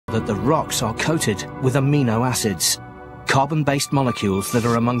that the rocks are coated with amino acids, carbon-based molecules that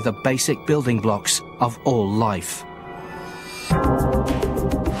are among the basic building blocks of all life.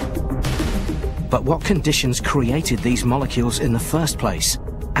 But what conditions created these molecules in the first place?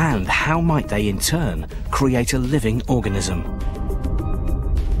 And how might they in turn create a living organism?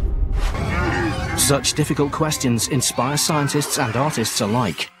 Such difficult questions inspire scientists and artists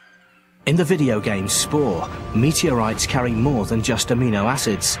alike. In the video game Spore, meteorites carry more than just amino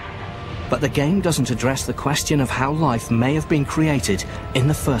acids. But the game doesn't address the question of how life may have been created in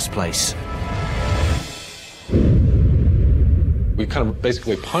the first place. We kind of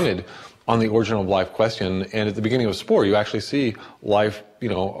basically punted on the origin of life question, and at the beginning of Spore, you actually see life,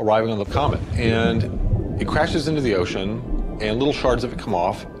 arriving on the comet, and it crashes into the ocean, and little shards of it come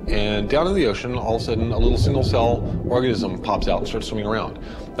off, and down in the ocean, all of a sudden, a little single-cell organism pops out and starts swimming around.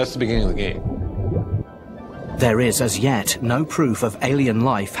 That's the beginning of the game. There is, as yet, no proof of alien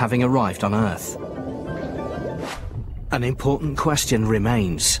life having arrived on Earth. An important question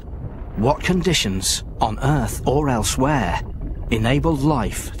remains. What conditions, on Earth or elsewhere, enabled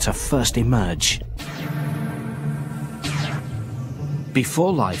life to first emerge?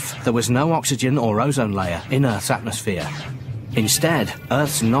 Before life, there was no oxygen or ozone layer in Earth's atmosphere. Instead,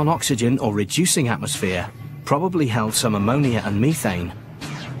 Earth's non-oxygen or reducing atmosphere probably held some ammonia and methane,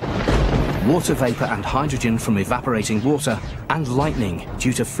 water vapor and hydrogen from evaporating water, and lightning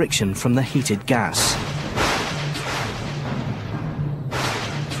due to friction from the heated gas.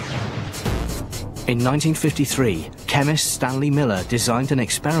 In 1953, chemist Stanley Miller designed an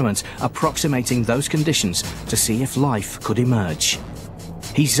experiment approximating those conditions to see if life could emerge.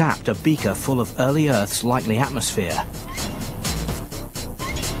 He zapped a beaker full of early Earth's likely atmosphere.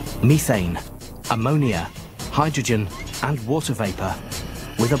 Methane, ammonia, hydrogen, and water vapor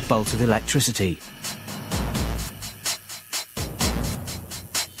with a bolt of electricity.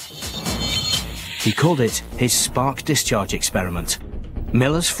 He called it his spark discharge experiment.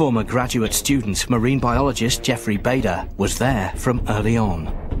 Miller's former graduate student, marine biologist Jeffrey Bader, was there from early on.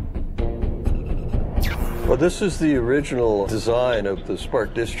 Well, this is the original design of the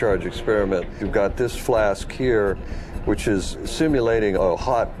spark discharge experiment. You've got this flask here, which is simulating a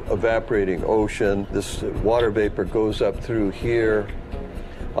hot evaporating ocean. This water vapor goes up through here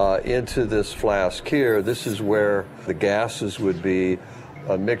into this flask here. This is where the gases would be,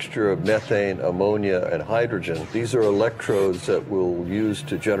 a mixture of methane, ammonia, and hydrogen. These are electrodes that we'll use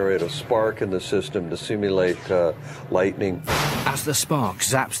to generate a spark in the system to simulate lightning. As the spark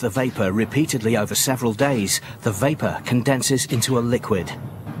zaps the vapor repeatedly over several days, the vapor condenses into a liquid,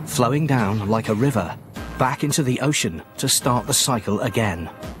 flowing down like a river, back into the ocean to start the cycle again.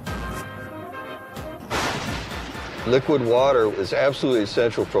 Liquid water is absolutely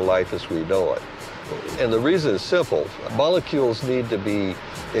essential for life as we know it. And the reason is simple. Molecules need to be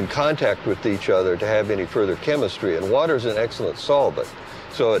in contact with each other to have any further chemistry, and water is an excellent solvent.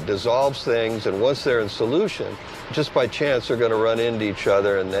 So it dissolves things, and once they're in solution, just by chance they're going to run into each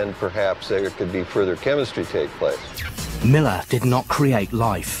other, and then perhaps there could be further chemistry take place. Miller did not create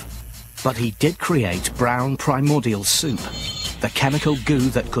life, but he did create brown primordial soup, the chemical goo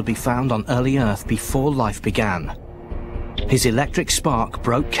that could be found on early Earth before life began. His electric spark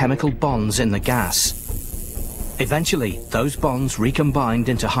broke chemical bonds in the gas. Eventually, those bonds recombined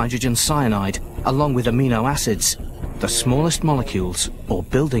into hydrogen cyanide along with amino acids, the smallest molecules or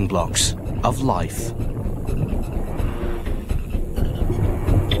building blocks of life.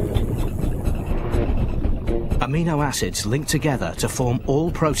 Amino acids link together to form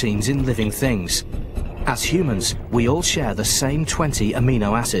all proteins in living things. As humans, we all share the same 20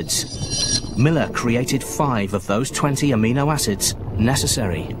 amino acids. Miller created 5 of those 20 amino acids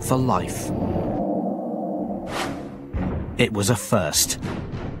necessary for life. It was a first,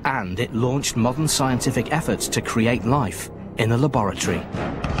 and it launched modern scientific efforts to create life in a laboratory.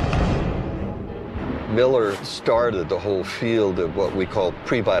 Miller started the whole field of what we call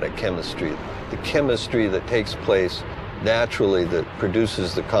prebiotic chemistry, the chemistry that takes place naturally that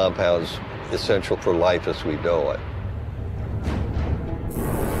produces the compounds essential for life as we know it.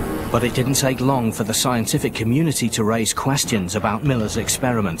 But it didn't take long for the scientific community to raise questions about Miller's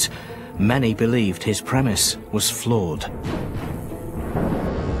experiment. Many believed his premise was flawed.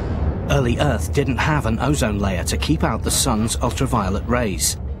 Early Earth didn't have an ozone layer to keep out the sun's ultraviolet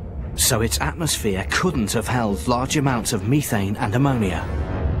rays, so its atmosphere couldn't have held large amounts of methane and ammonia.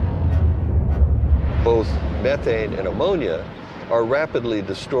 Both methane and ammonia are rapidly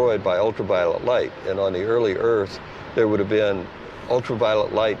destroyed by ultraviolet light, and on the early Earth there would have been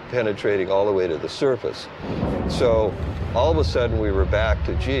ultraviolet light penetrating all the way to the surface. So all of a sudden we were back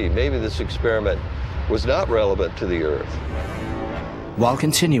to, gee, maybe this experiment was not relevant to the Earth. While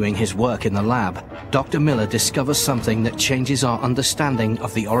continuing his work in the lab, Dr. Miller discovers something that changes our understanding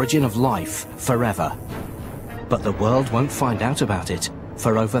of the origin of life forever. But the world won't find out about it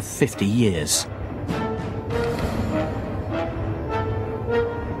for over 50 years.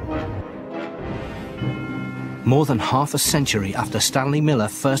 More than half a century after Stanley Miller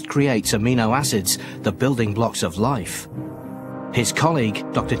first creates amino acids, the building blocks of life, his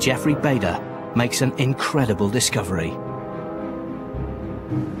colleague, Dr. Jeffrey Bader, makes an incredible discovery.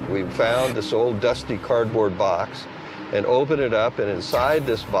 We found this old dusty cardboard box and opened it up, and inside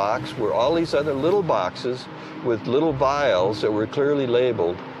this box were all these other little boxes with little vials that were clearly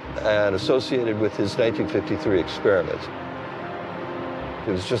labeled and associated with his 1953 experiments.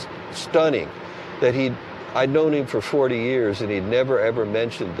 It was just stunning that I'd known him for 40 years and he'd never ever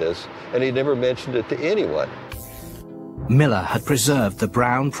mentioned this, and he'd never mentioned it to anyone. Miller had preserved the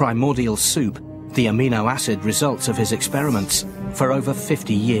brown primordial soup, the amino acid results of his experiments, for over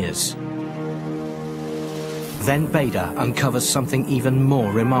 50 years. Then Bader uncovers something even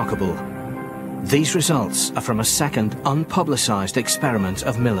more remarkable. These results are from a second unpublicized experiment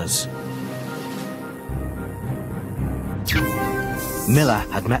of Miller's. Miller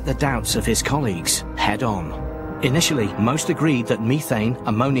had met the doubts of his colleagues head-on. Initially, most agreed that methane,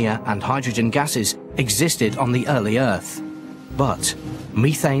 ammonia, and hydrogen gases existed on the early Earth. But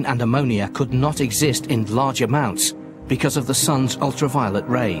methane and ammonia could not exist in large amounts because of the sun's ultraviolet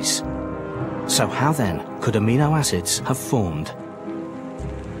rays. So how then could amino acids have formed?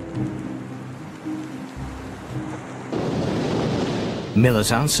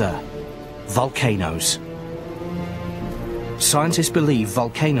 Miller's answer: volcanoes. Scientists believe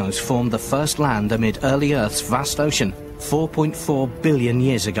volcanoes formed the first land amid early Earth's vast ocean 4.4 billion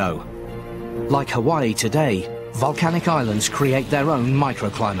years ago. Like Hawaii today, volcanic islands create their own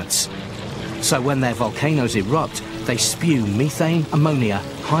microclimates. So when their volcanoes erupt, they spew methane, ammonia,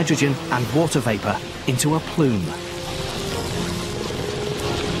 hydrogen, and water vapor into a plume.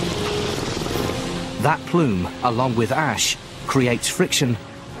 That plume, along with ash, creates friction,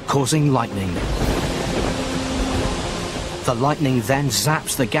 causing lightning. The lightning then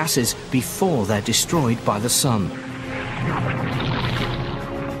zaps the gases before they're destroyed by the sun.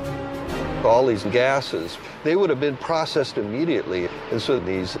 All these gases, they would have been processed immediately. And so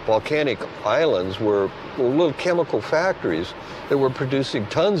these volcanic islands were little chemical factories that were producing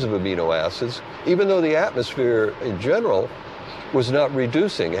tons of amino acids, even though the atmosphere in general was not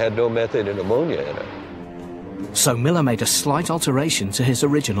reducing, had no methane and ammonia in it. So Miller made a slight alteration to his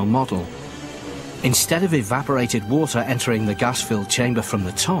original model. Instead of evaporated water entering the gas-filled chamber from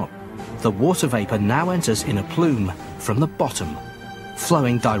the top, the water vapor now enters in a plume from the bottom,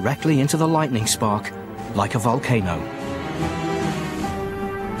 flowing directly into the lightning spark like a volcano.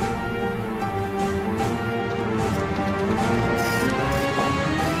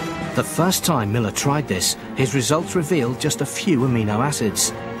 The first time Miller tried this, his results revealed just a few amino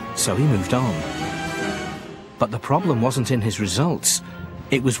acids, so he moved on. But the problem wasn't in his results.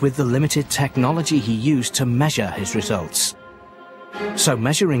 It was with the limited technology he used to measure his results. So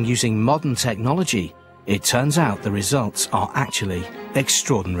measuring using modern technology, it turns out the results are actually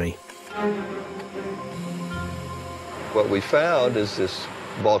extraordinary. What we found is this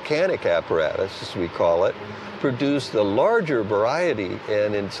volcanic apparatus, as we call it, produced a larger variety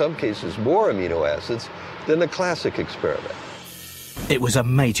and in some cases more amino acids than the classic experiment. It was a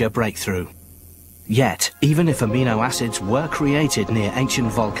major breakthrough. Yet, even if amino acids were created near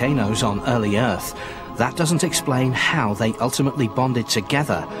ancient volcanoes on early Earth, that doesn't explain how they ultimately bonded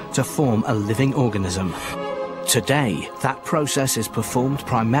together to form a living organism. Today, that process is performed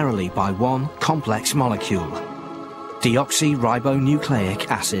primarily by one complex molecule, deoxyribonucleic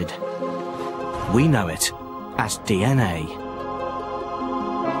acid. We know it as DNA.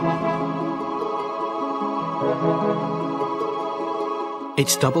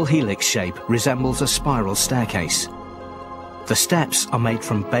 Its double helix shape resembles a spiral staircase. The steps are made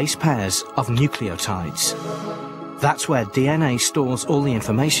from base pairs of nucleotides. That's where DNA stores all the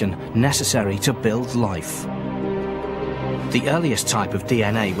information necessary to build life. The earliest type of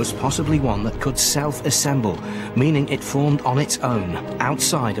DNA was possibly one that could self-assemble, meaning it formed on its own,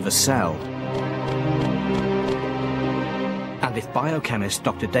 outside of a cell. And if biochemist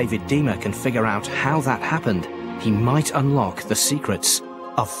Dr. David Deamer can figure out how that happened, he might unlock the secrets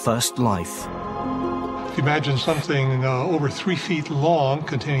of first life. If you imagine something over 3 feet long,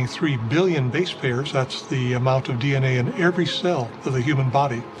 containing 3 billion base pairs, that's the amount of DNA in every cell of the human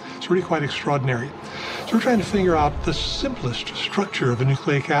body. It's really quite extraordinary. So we're trying to figure out the simplest structure of a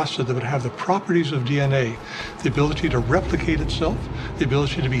nucleic acid that would have the properties of DNA, the ability to replicate itself, the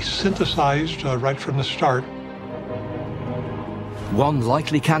ability to be synthesized right from the start. One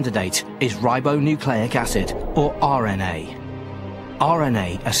likely candidate is ribonucleic acid, or RNA.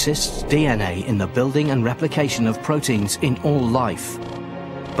 RNA assists DNA in the building and replication of proteins in all life.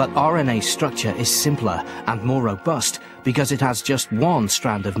 But RNA's structure is simpler and more robust because it has just one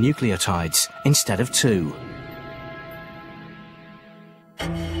strand of nucleotides instead of two.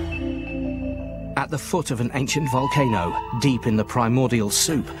 At the foot of an ancient volcano, deep in the primordial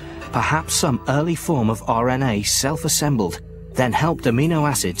soup, perhaps some early form of RNA self-assembled, then helped amino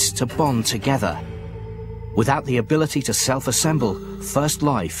acids to bond together. Without the ability to self-assemble, first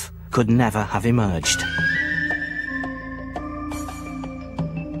life could never have emerged.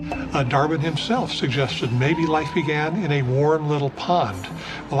 Darwin himself suggested maybe life began in a warm little pond.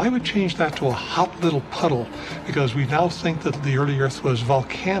 Well, I would change that to a hot little puddle, because we now think that the early Earth was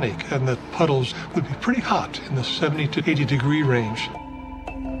volcanic and that puddles would be pretty hot in the 70 to 80 degree range.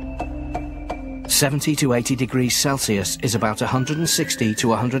 70 to 80 degrees Celsius is about 160 to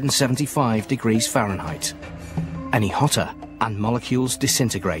 175 degrees Fahrenheit. Any hotter, and molecules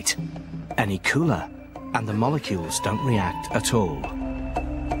disintegrate. Any cooler, and the molecules don't react at all.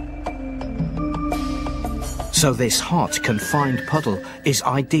 So this hot, confined puddle is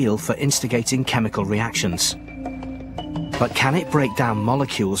ideal for instigating chemical reactions. But can it break down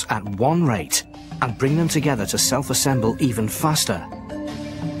molecules at one rate and bring them together to self-assemble even faster?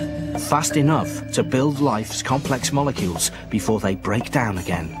 Fast enough to build life's complex molecules before they break down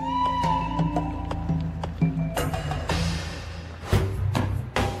again.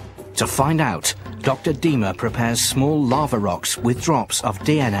 To find out, Dr. Diemer prepares small lava rocks with drops of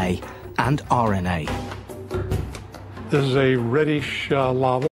DNA and RNA. This is a reddish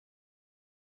lava.